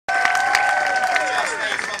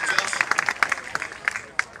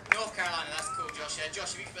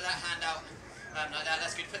Josh, if you can put that hand out like that,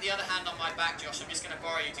 that's good. Put the other hand on my back, Josh. I'm just going to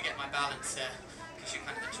borrow you to get my balance because you're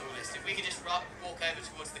kind of the tallest. If we could just walk over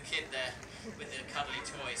towards the kid there with the cuddly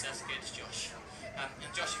toys, that's good, Josh.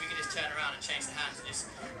 And Josh, if we could just turn around and change the hands and just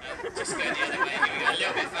go the other way. Here we go, a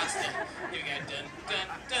little bit faster. Here we go, dun, dun,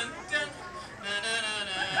 dun, dun. Na, na, na,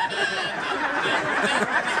 na, na, dun, dun, dun.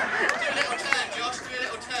 Do a little turn, Josh, do a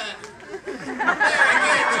little turn. Very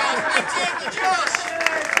good, Josh. Big cheer for Josh.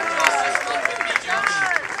 Josh, just run with me, Josh.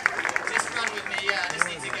 Just run with me, yeah. I just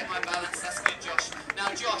need to get my balance. That's good, Josh.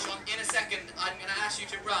 Now, Josh, in a second, I'm going to ask you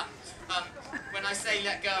to run. When I say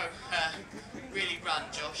let go, really run,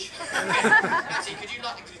 Josh. Okay. Actually, could you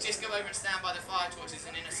just go over and stand by the fire torches,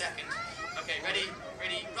 and in a second. Okay, ready,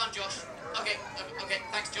 run, Josh. Okay,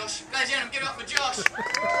 thanks, Josh. Ladies and gentlemen, give it up for Josh.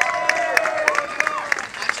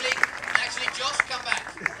 Actually, Josh, come back.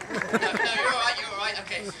 No, you're all right.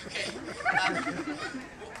 Okay.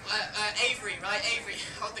 Avery, right? Avery,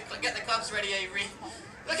 get the clubs ready, Avery.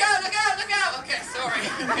 Look out! Okay, sorry.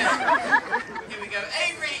 Okay. Here we go.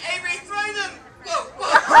 Avery, throw them! Whoa!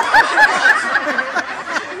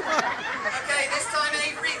 Okay, this time,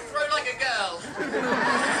 Avery, throw like a girl.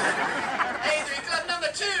 Avery, club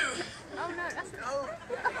number 2. Oh no, that's not.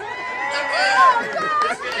 Okay.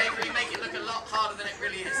 That's good, Avery. Make it look a lot harder than it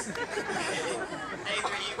really is. Okay.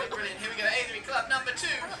 Avery, you were brilliant. Here we go. Avery, club number 2.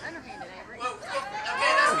 I'm not interviewing Avery. Whoa.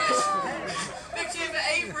 Okay, that's good. Big cheer for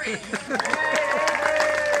Avery.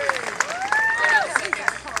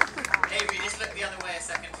 Avery, just look the other way a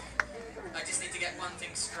second. I just need to get one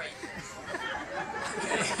thing straight.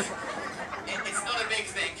 Okay. It's not a big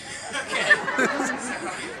thing. Okay. So,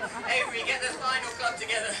 Avery, get the final club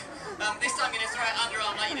together. This time I'm going to throw it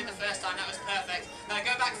underarm like you did the first time. That was perfect.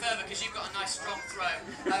 Go back further because you've got a nice strong throw.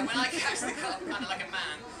 When I catch the club, kind of like a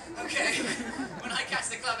man. Okay. When I catch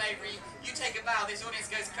the club, Avery, you take a bow. This audience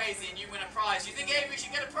goes crazy and you win a prize. You think Avery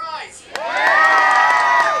should get a prize? Don't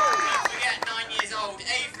forget, 9 years old.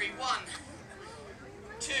 Avery, 1,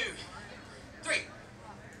 2, 3.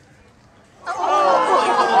 Oh my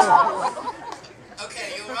God.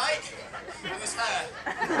 Okay, you alright? It was her.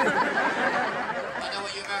 I know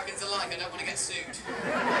what you Americans are like. I don't want to get sued.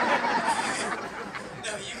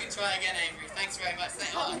 No, you can try again, Avery. Thanks very much.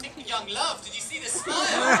 Oh, I think young love. Did you see the smile?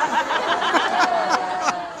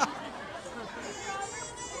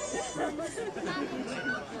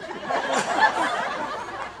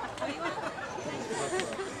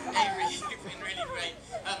 Avery, you've been really great.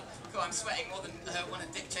 God, I'm sweating more than one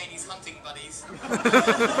of Dick Cheney's hunting buddies.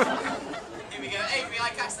 Here we go. Avery,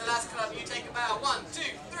 I catch the last club. You take a bow. 1, 2,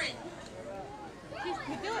 3. You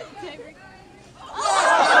do it, Avery. I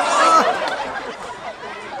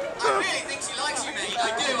really think she likes you, mate. I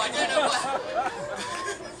do. I don't know what.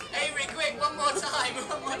 Avery, quick, one more time.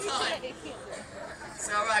 It's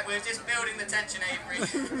alright, we're just building the tension, Avery.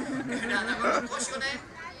 Go down that road. What's your name?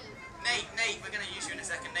 Nate, we're going to use you in a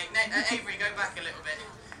second. Nate, Avery, go back a little bit.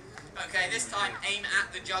 Okay, this time, aim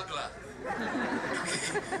at the juggler.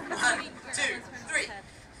 Okay. 1, 2, 3.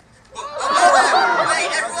 Oh,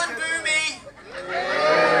 wait, everyone boo me!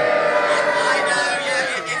 I know,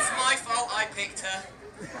 yeah, it's my fault I picked her.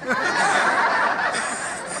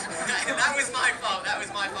 That was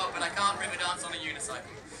my fault, but I can't river dance on a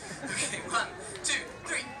unicycle. Okay, 1, 2,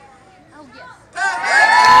 3. Oh, yes. Perfect!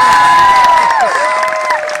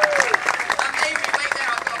 Avery, wait there,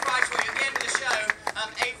 I've got a prize for you. At the end of the show,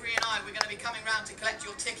 Avery and I, we're going to be coming round to collect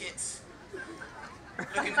your tickets.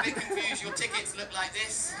 Looking a bit confused, your tickets look like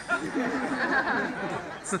this.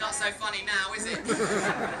 It's not so funny now, is it?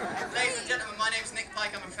 Ladies and gentlemen, my name's Nick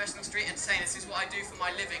Pike, I'm a professional street entertainer. This is what I do for my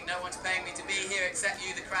living. No one's paying me to be here except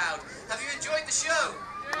you, the crowd. Have you enjoyed the show?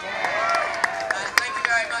 Thank you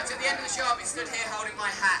very much. At the end of the show, I'll be stood here holding my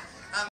hat.